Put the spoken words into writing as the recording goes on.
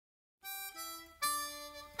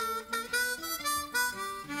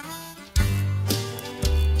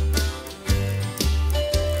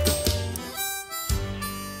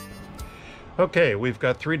Okay, we've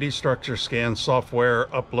got 3D structure scan software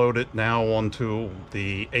uploaded now onto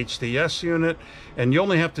the HDS unit, and you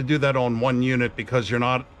only have to do that on one unit because you're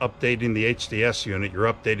not updating the HDS unit,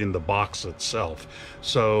 you're updating the box itself.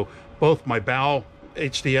 So both my bow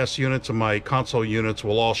HDS units and my console units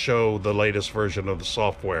will all show the latest version of the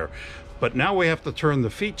software. But now we have to turn the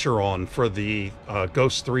feature on for the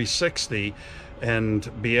Ghost 360 and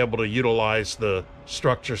be able to utilize the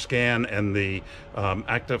structure scan and the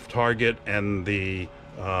active target and the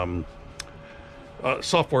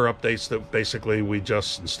software updates that basically we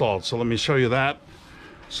just installed. So let me show you that.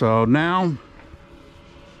 So now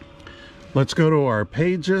let's go to our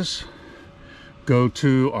pages, go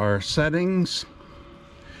to our settings,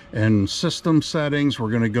 and system settings. We're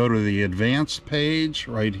going to go to the advanced page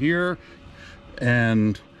right here,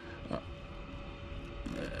 and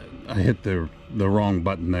I hit the wrong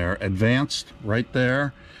button there. Advanced right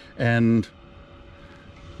there. And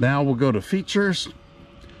now we'll go to features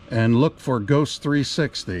and look for Ghost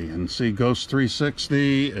 360, and see Ghost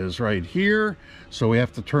 360 is right here. So we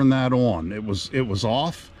have to turn that on. It was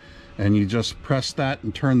off, and you just press that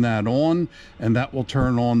and turn that on, and that will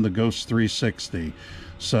turn on the Ghost 360.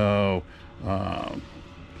 So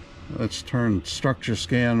let's turn structure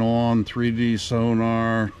scan on, 3D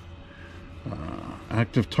sonar,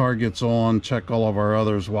 active targets on, check all of our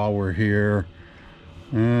others while we're here,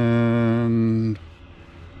 and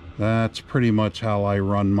that's pretty much how I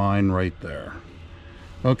run mine right there.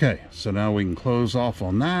 Okay, so now we can close off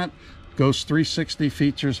on that. Ghost 360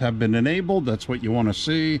 features have been enabled. That's what you want to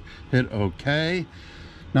see. Hit OK.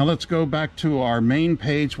 Now let's go back to our main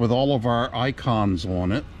page with all of our icons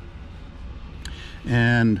on it.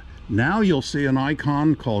 And now you'll see an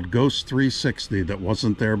icon called Ghost 360 that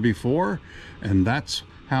wasn't there before. And that's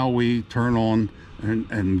how we turn on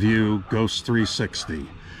and view Ghost 360.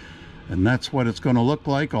 And that's what it's going to look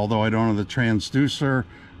like, although I don't have the transducer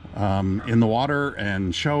in the water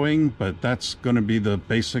and showing, but that's going to be the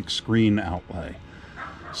basic screen outlay.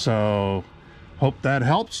 So hope that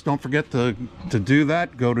helps. Don't forget to do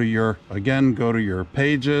that. Go to your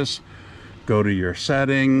pages, go to your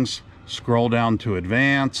settings, scroll down to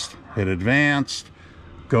advanced, hit advanced,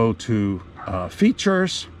 go to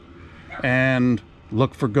features, and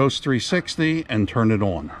look for Ghost 360 and turn it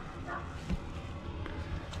on.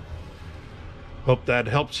 Hope that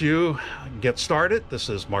helps you get started. This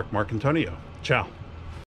is Marc Marcantonio. Ciao.